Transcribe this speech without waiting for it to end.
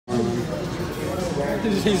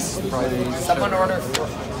Someone order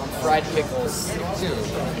fried pickles.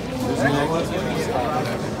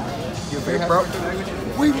 Hey, bro.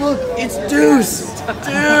 Wait, look, it's Deuce.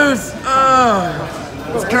 Deuce. Oh,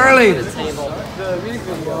 it's Curly.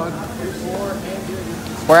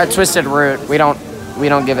 We're at Twisted Root. We don't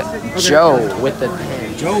give it. Okay. Joe with the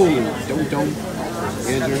pen. Joe. Don't.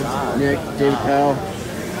 Andrew, Nick, David Powell.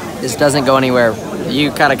 This doesn't go anywhere. You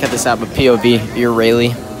gotta cut this out, but POV, you're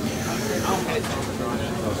Rayleigh.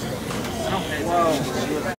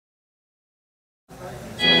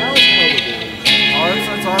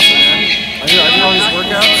 That's awesome, man. I do all these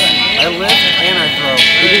workouts. I lift and I throw.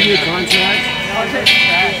 They give you a contract.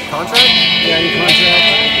 Contract? Yeah, any contract?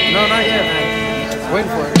 No, not yet, man.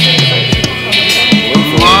 Waiting for it.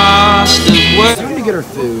 Lost of work. Time to get our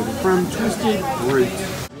food from Twisted Root.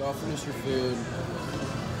 We all finished your food.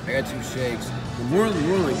 I got 2 shakes. The more than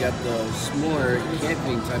normally got the smaller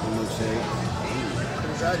camping type of milkshake.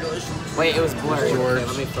 Congratulations. Wait, it was blurry. Okay,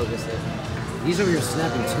 let me focus it. He's over here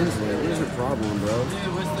snapping tinsley. What is your problem, bro?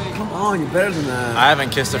 Come on, you're better than that. I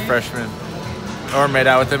haven't kissed a freshman or made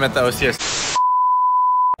out with him at the OCS.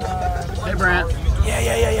 Hey, Brant. Yeah.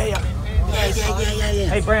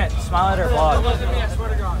 Hey Brant, smile at our vlog.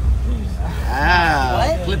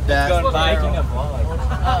 Ah, clip that. Making a vlog.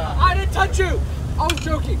 I didn't touch you! I was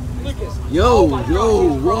joking. Lucas. Yo. I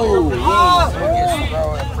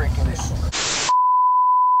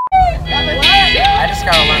just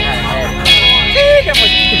gotta learn how to hit. Get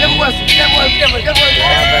one.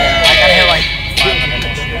 I gotta hit like 500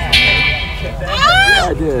 Yeah,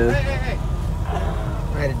 I did.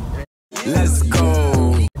 Let's go.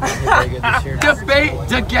 Debate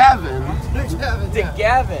to Gavin. To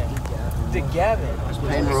Gavin.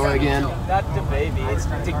 Payne Roy again. Not to baby, it's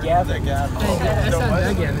to Gavin.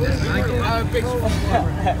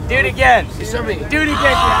 Do it again. Do it again,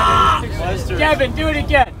 Gavin. Gavin, do it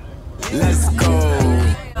again. Let's go.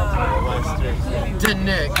 To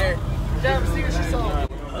Nick.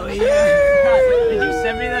 Oh yeah. Did you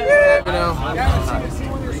send me that?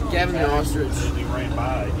 Gavin the ostrich.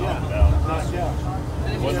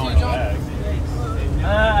 I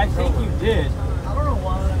think you did.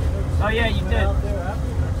 Oh yeah, you did.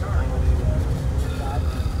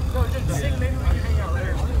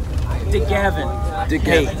 To Gavin.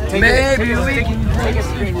 Hey, maybe we can take a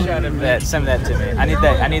screenshot of that. Send that to me.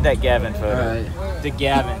 I need that Gavin photo. All right. To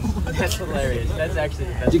Gavin. That's hilarious. That's actually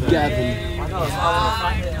the best. To Gavin.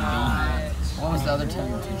 What was the other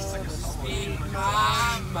time?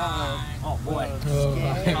 Oh boy.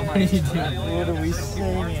 What are you doing? What are we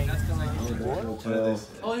singing?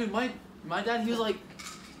 Oh, dude, my dad, he was like,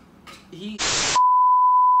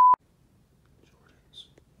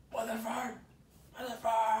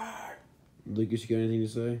 Lucas, you got anything to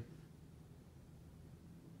say?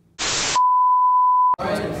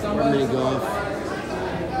 Mini golf.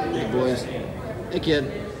 Hey boys. Hey kid.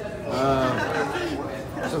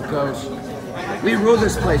 What's up, coach? We rule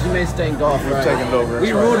this place. You may stay in golf, right? Taking it over.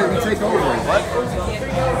 We ruled it. We take over. What?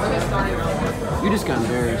 You just got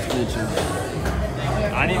embarrassed, didn't you?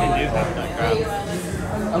 I didn't even do that crap.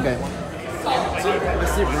 Okay.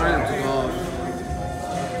 Let's see Brian to golf.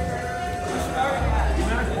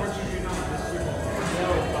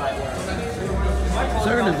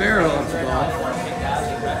 Sarah Navarro up to golf.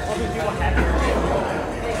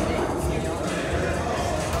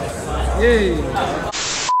 Yay!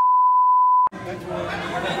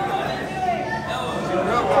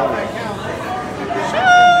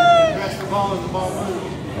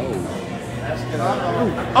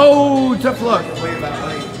 Oh, tough luck.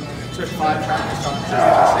 took 5 practice on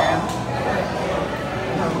just sand.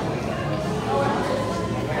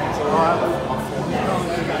 So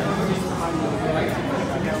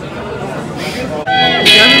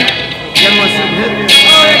Again, wants to hit.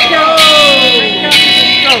 Oh, let's go!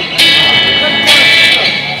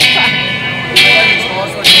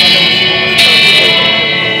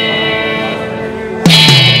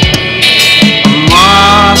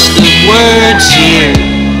 Lost of words here.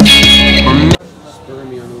 Spur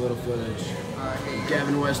me on the little footage.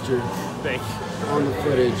 Gavin Wester on the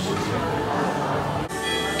footage.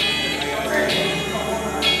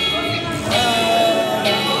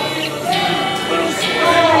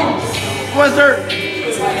 Wester!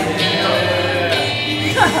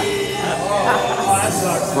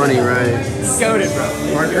 Funny, right? Goated, bro.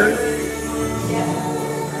 Parker?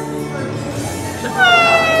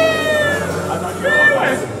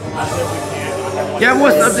 Gavin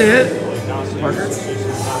Wester up to hit. Parker?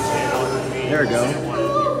 There we go.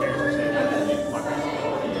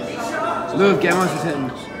 Move, Gavin Wester's hitting.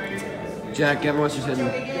 Jack, Gavin Wester's hitting.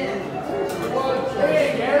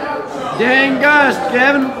 Dang gosh,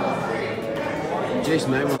 Kevin.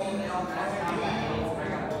 Jason Magwell.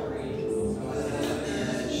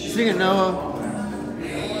 Sing it, Noah.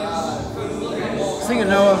 Sing it,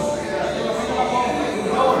 Noah.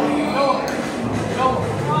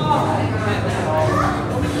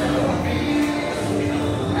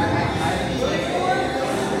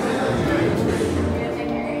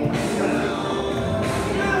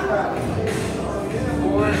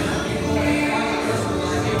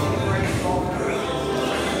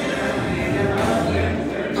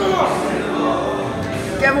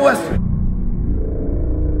 Kevin West.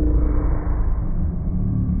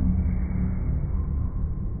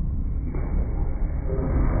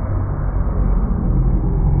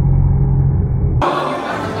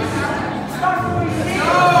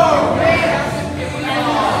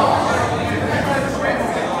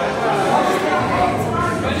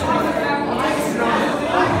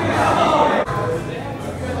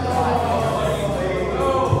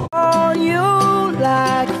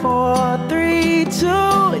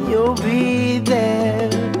 You'll be there,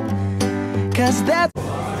 'cause that's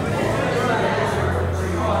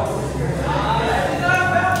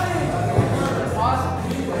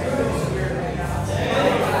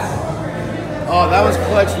Oh, that was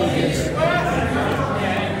clutch, Lucas.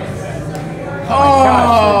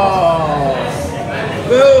 Oh!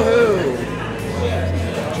 Boo-hoo!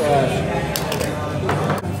 Trash.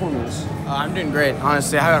 Performance. I'm doing great,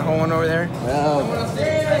 honestly. I got a whole one over there. Well,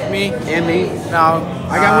 Me? and me. No.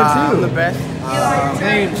 I got one too. I'm the best.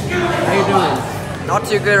 James, how you doing? Not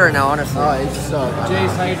too good right now, honestly. Oh, it sucks.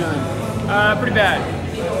 Jace, how you doing? Pretty bad.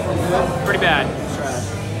 Pretty bad. Trash.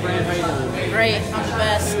 Brand, how you doing? Great, I'm the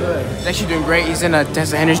best. Good. He's actually doing great. He's in a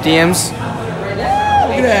Tessa Hender's DMs. Look at that.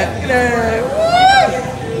 Look at that. Woo!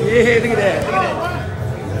 Yeah, look at that. Look at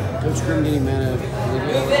that. Coach Grim getting mad at Move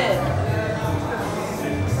it.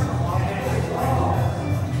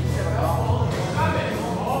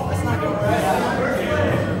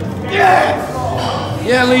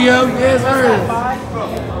 Yeah, Leo. Yes, sir.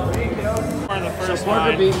 On the first Parker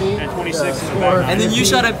line, beat me. and 26 is the Score. back. And then you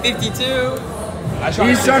shot at 52.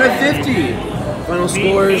 He shot at 50. Final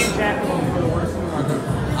scores. I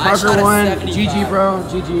shot Parker at won. 75. GG, bro.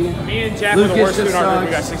 GG. Me and Jack were the Lucas worst two in just our group.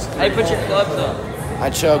 We got sucks. 63. Hey, put your clubs up. I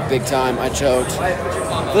choked big time. I choked. I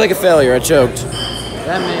feel like a failure. I choked.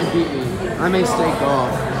 That man beat me. I may stake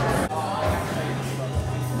off.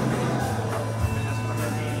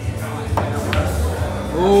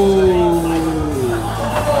 Ooh.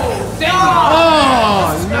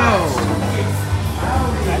 Oh, no.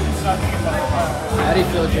 How do you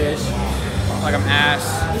feel, Jace? Like I'm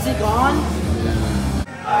ass. Is he gone?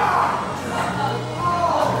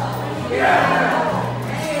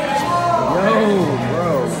 Yo,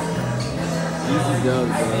 bro. Easy dub,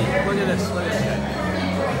 bro. Look at this. Look at this.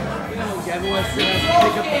 Gavin Wester has to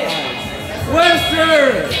pick up the line. Wester!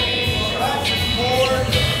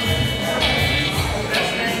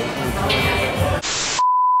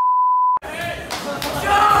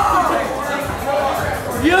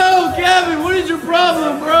 Yo, Gavin, what is your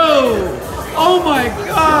problem, bro? Oh my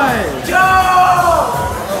God!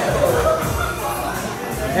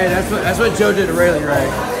 Hey, that's what Joe did to Rayleigh, right?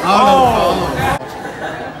 Oh.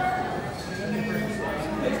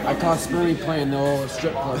 I caught Spoonie playing the old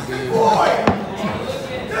strip club game. Look at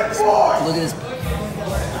this.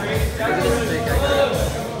 Look at this big guy.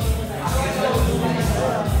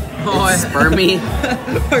 Oh, spermy.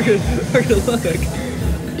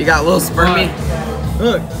 Look. You got a little spermy?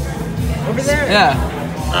 Look. Over there. Yeah.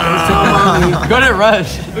 Go to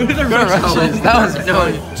Rush. Go to Rush. That was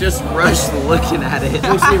No, just Rush looking at it.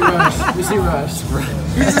 We see Rush. We see Rush.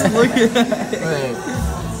 He's just looking at it. Wait.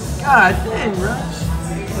 God dang, Rush.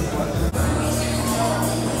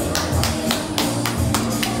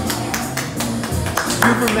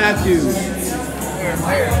 Cooper Matthews.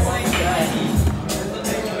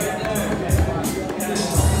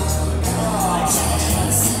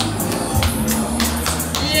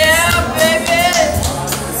 Yeah, baby!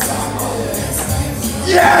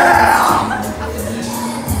 Yeah!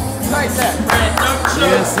 like that.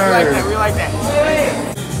 Yes, sir. We like that. We like that.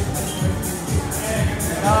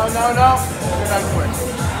 No. You're done for it.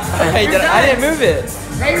 Hey, I didn't move it.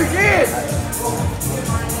 Hey, you did.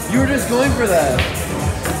 You were just going for that.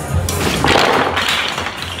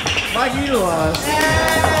 Mike, you lost.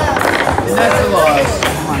 Yeah. And that's a loss. Oh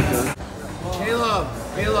my God. Caleb.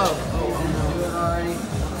 Oh no. Already.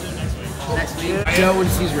 Next week. Joe when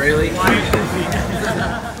sees Rayleigh.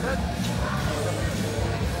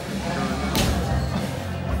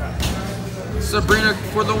 Sabrina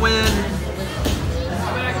for the win.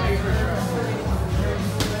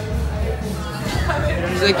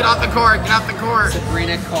 He's like, Get off the court. Get off the court.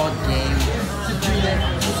 Sabrina called game.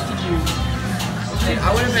 Dude,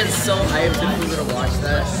 I would have been so hyped if we would have watched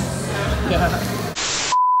that.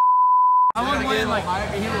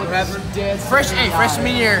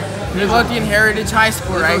 Freshman year, Midlothian Heritage High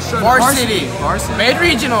School, right? Varsity. Made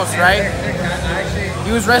regionals, right?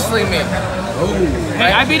 He was wrestling me.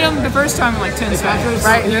 Hey, I beat him the first time in like 10 seconds.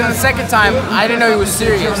 Right, and then the second time, I didn't know he was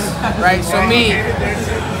serious, right? So me,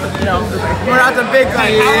 you know, we're out the big guy.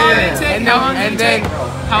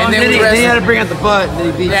 And then we Then he had to wrestled. bring out the butt, and then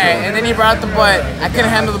he beat you. Yeah, and then he brought out the butt. I couldn't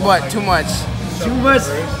handle the butt too much. Too much.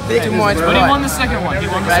 Too much. But he won the second one. He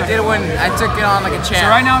won the But I second did win. I took it on like a champ. So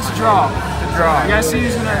right now it's a draw. draw. You guys see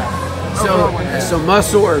who's gonna overall win this? So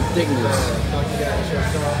muscle or thickness?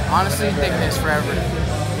 Honestly, thickness forever.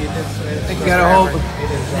 You gotta hope.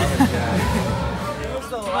 Who's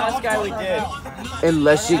the last guy we did?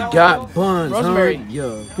 Unless you got buns, Rosemary. huh?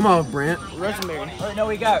 Yo, come on, Brant. Rosemary. Or no,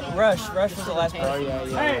 we got Rush. Rush was the last person. Oh yeah,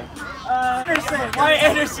 yeah. Hey, Anderson. Why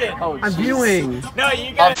Anderson? Oh, I'm viewing. No,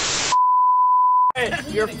 you got. Hey,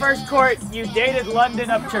 your first court, you dated London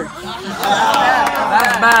Upchurch.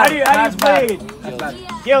 That's bad. How do you plead? That's bad.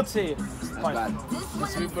 Guilty. What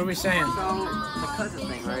are we saying? So, the cousin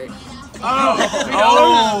thing, right?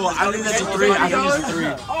 Oh, I think that's a 3. I think it's a 3.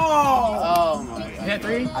 Oh my god. Is that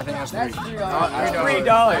 3? I think that's 3.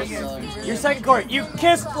 $3. Your second court, you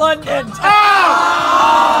kissed London. Wait.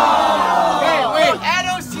 At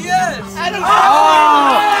OCS!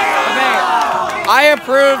 Okay. I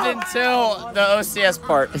approved until the OCS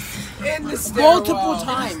part. Multiple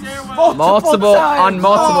times. Multiple on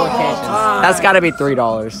multiple occasions. That's got to be $3.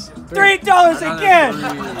 $3 again.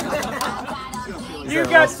 You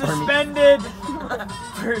got suspended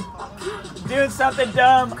for doing something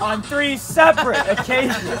dumb on 3 separate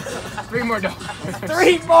occasions. $3 more.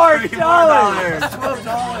 $3 more.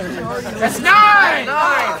 $12. That's 9.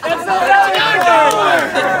 That's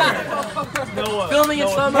 $9. Filming in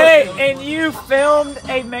slow motion. Hey, and you filmed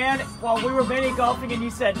a man while we were mini golfing, and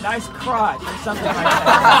you said "nice crotch" or something like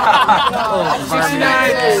that.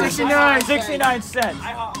 69 cents.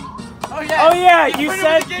 Oh yeah, you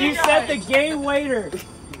said the game waiter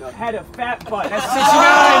had a fat butt. That's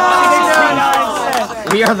 69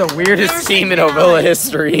 cents. We are the weirdest team in Ovilla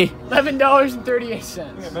history.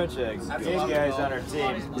 $11.38. These guys on our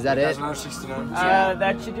team. Is that it?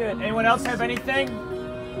 That should do it. Anyone else have anything?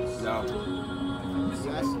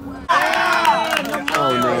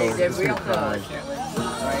 Oh no. It's gonna cry.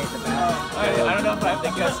 I don't know if I have the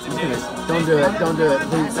guts to do this. Don't do it. Don't do it.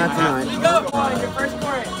 Please, not tonight. Go on your first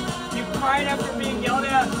court. You cried after being yelled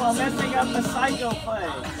at while messing up a psycho play.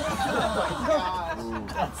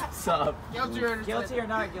 What's up? Guilty or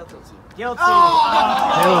not guilty? Guilty.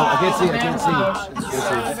 Hello, I can't see. I can't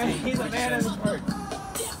see. He's a man of his word.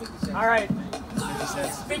 All right.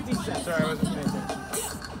 50 cents. Sorry, I wasn't paying attention.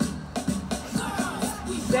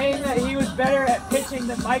 Saying that he was better at pitching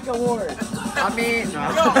than Micah Ward. I mean, Go!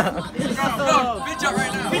 Bitch out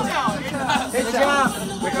right now. Pitch out.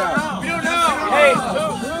 We don't know. Hey, who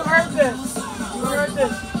heard this? Who heard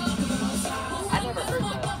this? I never heard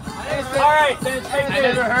that. All right, then it's fake news. I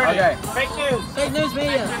never heard it. Fake news. Fake news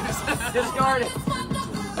media. Discard it.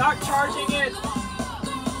 Not charging it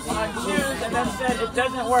on shoes, and then said it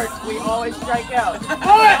doesn't work. We always strike out.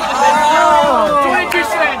 22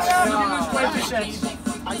 cents. 22 cents.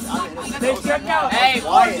 They struck out. Hey,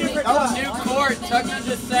 All different times. new court. Tucker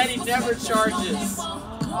just said he never charges. Why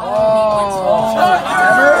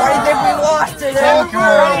do you think we lost it? How do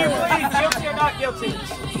you plead? Guilty or not guilty?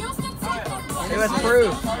 It was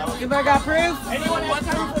proof. Anybody got proof? Anyone have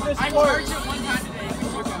time for this court?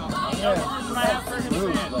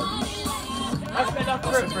 That's enough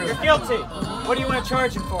proof. You're guilty. What do you want to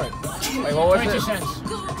charge him for? Wait, what was 22 it? cents.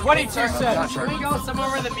 22 cents. Can we go somewhere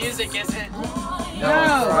where the music isn't? Where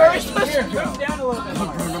are we supposed to move down a little bit?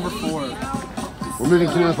 Number 4. We're moving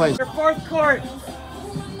to another place. Your fourth court.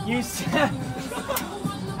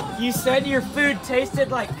 You said your food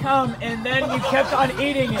tasted like cum, and then you kept on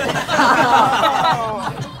eating it.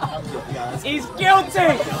 He's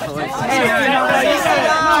guilty.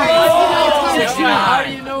 How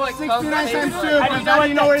do you know what 69 cents How too. do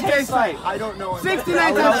you know what it tastes like? I don't know.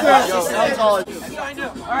 69 cents too.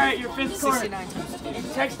 All right, your fifth court. You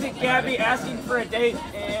texted Gabby asking for a date,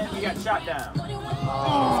 and you got shot down.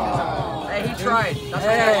 Hey, he tried.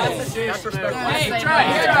 That's respectful. Hey, he tried.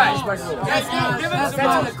 Give him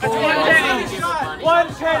some One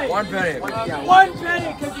penny. One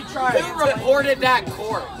penny because you tried. Who reported that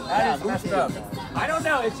court? That is messed up. I don't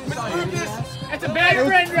know. It's just on you. That's a bad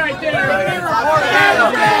friend right there.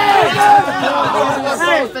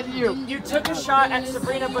 Hey, you took a shot at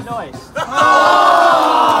Sabrina Benoist.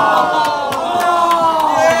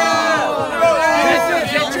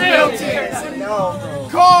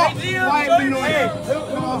 Call White Benoist. Who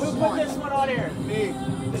put this one on here? Me.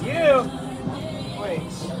 You. Wait.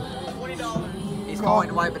 $20. He's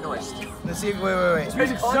calling White Benoist. Let's see. Wait. This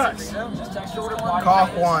music sucks. Call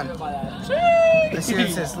Juan. Let's see what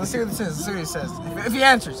it says. Let's see what it says. If he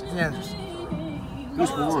answers. Who's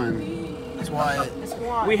Juan? It's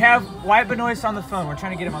Wyatt. We have White Benoist on the phone. We're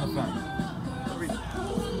trying to get him on the phone.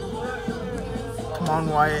 Come on,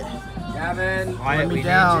 Wyatt. Gavin. Let me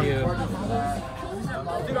down.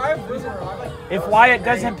 If Wyatt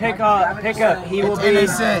doesn't pick up, he will be.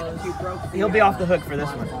 He'll be off the hook for this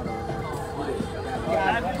one.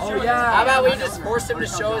 Oh yeah. How about we just force him to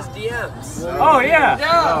show his DMs? Oh yeah.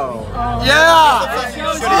 Yeah.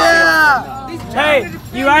 Hey,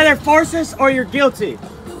 you either force us or you're guilty.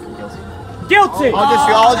 Guilty.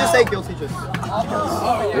 I'll just say guilty. Just.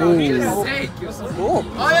 All you do is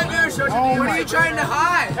show your What are you trying to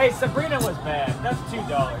hide? Hey, Sabrina was bad. That's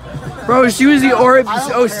 $2. Bro, she was the Orbs.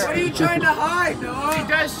 What are you trying to hide, Noah? She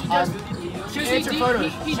does. He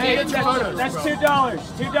dated your photos. That's $2.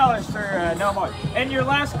 $2 for no more. And your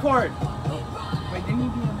last chord. Wait, didn't you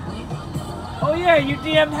do Oh yeah, you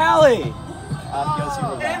DM'd Hallie.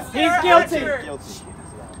 He's guilty.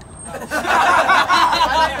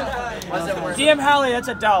 DM Hallie, that's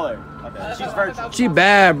 $1. Okay. She's virgin. She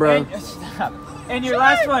bad, bro. And your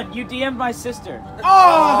last one, you DM'd my sister.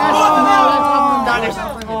 Oh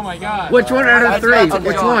my God. Which one out of three?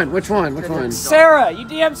 Which one? Sarah, you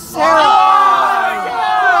DM'd Sarah.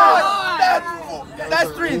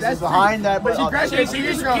 That's three. That's behind that. But she graduated. She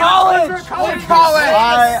just College.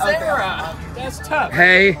 Sarah. That's tough.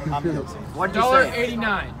 Hey. What'd you say?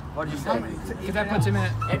 $1.89. What'd you say? Because that puts him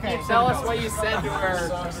in. If you tell us what you said to her.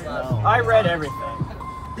 I read everything.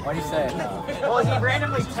 What'd you say? Well, he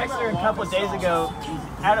randomly texted her a couple of days ago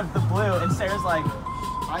out of the blue, and Sarah's like,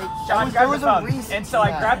 John, grab the phone. And so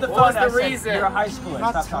I grabbed the phone and I said, you're a high schooler.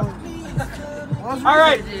 Stop talking to me. All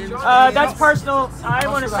right, that's personal. I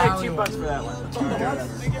want to say $2 for that one.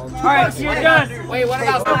 All right, so you're done. Wait, what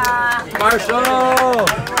about Marshall.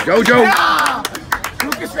 Jojo.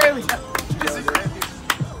 Lucas Rayleigh.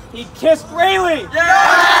 He kissed Rayleigh. Yeah!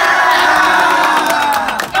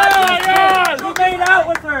 Oh my God! He made out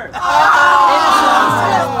with her.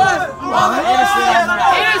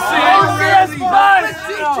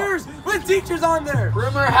 With teachers on there.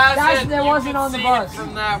 Rumor has it. That wasn't on the bus.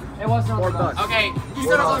 From that. It wasn't on the bus. Okay, you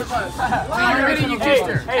said it was on the bus. So you're admitting you kissed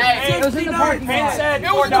her. Hey, It was in the parking lot. said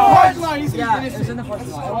It was in the parking lot. Yeah, it was in the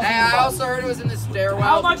parking lot. Hey, I also heard it was in the stairwell.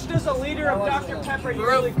 how much does a liter of Dr. Pepper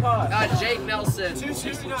usually cost? Jake Nelson.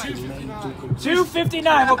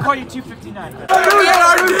 $2.59. We'll call you $2.59.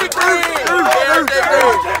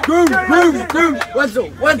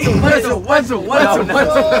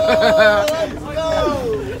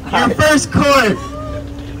 Your first chord.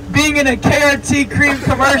 Being in a KRT cream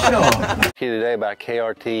commercial. Here today about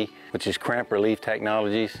KRT, which is Cramp Relief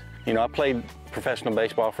Technologies. You know, I played professional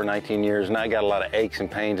baseball for 19 years and I got a lot of aches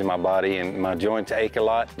and pains in my body and my joints ache a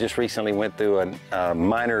lot. Just recently went through a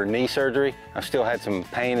minor knee surgery. I still had some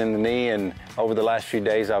pain in the knee, and over the last few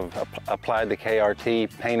days I've applied the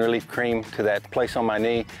KRT pain relief cream to that place on my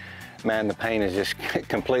knee. Man, the pain has just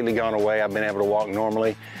completely gone away. I've been able to walk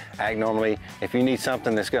normally, act normally. If you need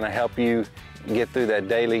something that's going to help you get through that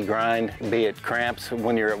daily grind, be it cramps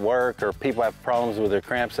when you're at work, or people have problems with their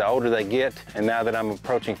cramps the older they get, and now that I'm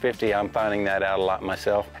approaching 50, I'm finding that out a lot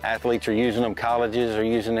myself. Athletes are using them, colleges are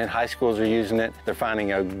using it, high schools are using it. They're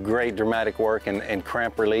finding a great dramatic work in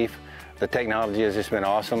cramp relief. The technology has just been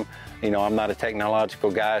awesome. You know, I'm not a technological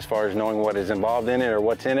guy as far as knowing what is involved in it or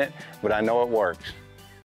what's in it, but I know it works.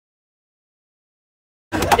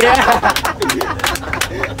 Yeah.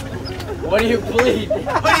 What do you plead?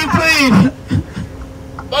 What do you plead?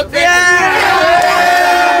 KRT.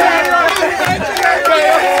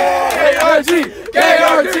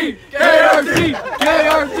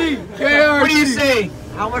 What do you say?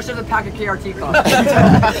 How much does a pack of KRT cost?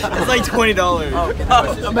 It's like $20. Oh,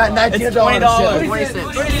 About $19. it's $20. 20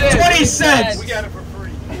 cents. 20 cents. We got it for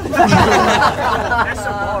free. That's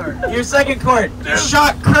some more. Your second chord.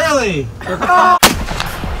 Shot Curly.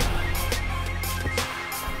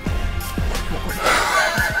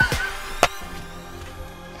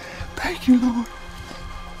 Thank you, Lord.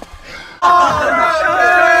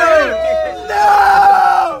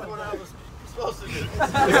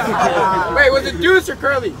 Wait, was it Deuce or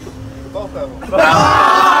Curly? Both of them.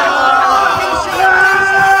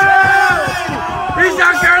 He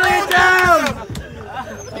shot Curly down!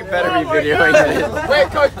 videoing it.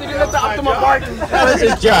 Wait, coach, did you let the optimal park? That was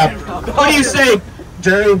his job. What do you say,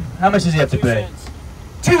 Jerry? How much does he have to pay?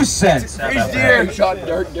 2 cents. Shot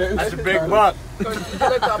dirt, dude. That's a big buck.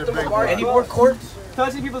 Any more courts?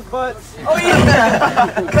 Touching people's butts. Oh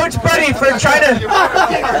yeah. Coach Buddy for trying to.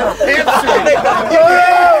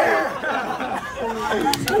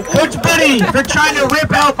 Coach Buddy for trying to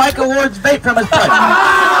rip out Michael Ward's vape from his butt.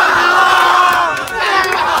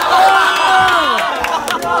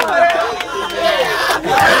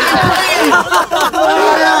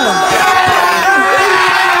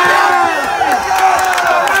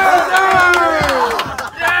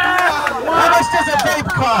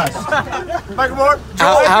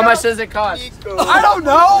 How much does it cost? I don't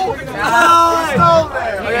know.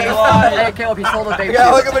 Hey, Caleb, he sold a vape. Yeah,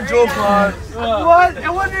 look at the jewel pod. What?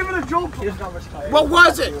 It wasn't even a jewel pod. What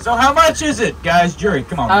was it? So how much is it, guys? Jury,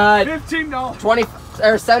 come on. $15. 20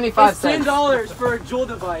 or 75 cents. $10 for a jewel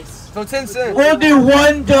device. So 10 cents. We'll do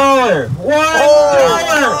 $1. $1.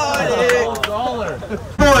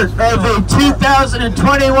 Sport of the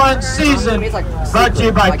 2021 season. Brought to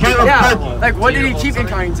you by Caleb Perkins. Like, what did he keep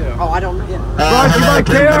inclining to? Oh, I don't know. Brought to you by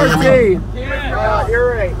KRT.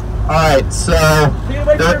 You're right. Alright, so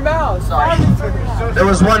there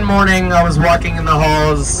was one morning I was walking in the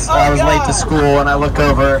halls, I was late to school, and I look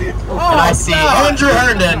over and I see Andrew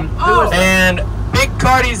Herndon and Big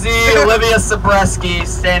Cardi Z, Olivia Sabreski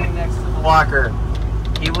standing next to the locker.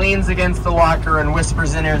 He leans against the locker and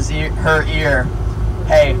whispers in her ear,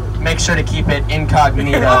 "Hey, make sure to keep it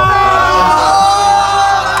incognito."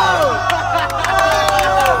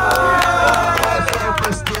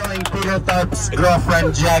 Tharp's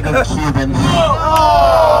girlfriend, Jago Cuban.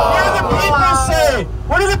 What do the people say?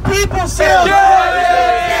 What do the people say? Guilty!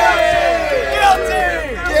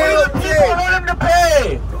 What do the people want him to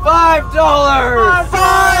pay? $5. $5!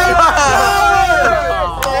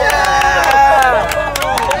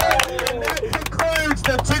 That concludes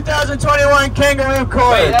the 2021 Kangaroo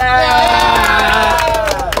Court.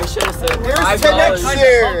 We should have said Here's to next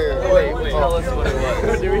year.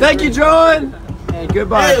 Thank you, John. And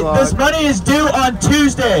goodbye, Hey, this money is due on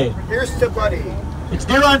Tuesday. Here's to Buddy. It's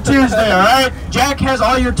due on Tuesday, alright? Jack has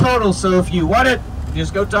all your totals, so if you want it,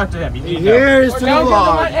 just go talk to him. You need help. Here's to the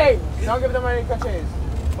vlog. Hey, don't give them any cachets.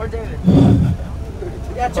 Or David.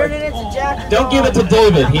 Yeah, turn it into Jack. Don't give it to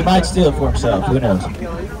David. He might steal it for himself. Who knows?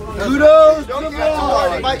 Kudos. Don't give it to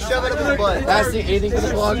Buddy. He might shove it up the butt. That's the anything for the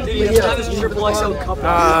vlog. Don't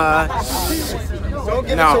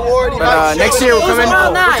give it to Ward. But next year we're coming.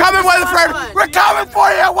 We're coming, Weatherford. We're coming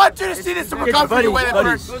for you. I want you to see this. We're coming for you,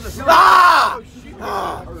 Weatherford.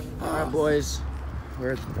 All right, boys.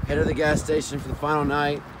 We're headed to the gas station for the final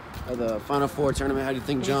night of the Final Four tournament. How do you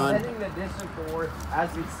think, John? Setting the distance for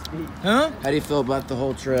as we speak. Huh? How do you feel about the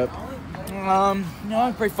whole trip?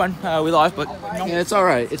 No, pretty fun. We lost, but Yeah, it's all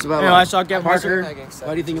right. It's about. I saw Gavin Parker. Mercer.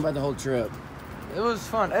 What do you think about the whole trip? It was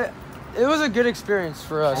fun. It was a good experience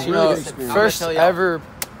for us. You Really know, good experience. first ever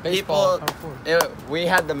People, baseball. we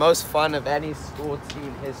had the most fun of any school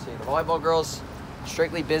team history. The volleyball girls,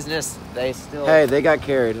 strictly business. They still. Hey, they got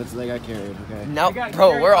carried. They got carried. Okay. No,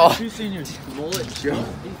 bro, we're all. 2 seniors. Mullet Joe.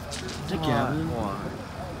 Gavin.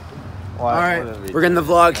 Why? All right, we're getting the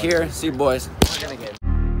vlog here. See you, boys.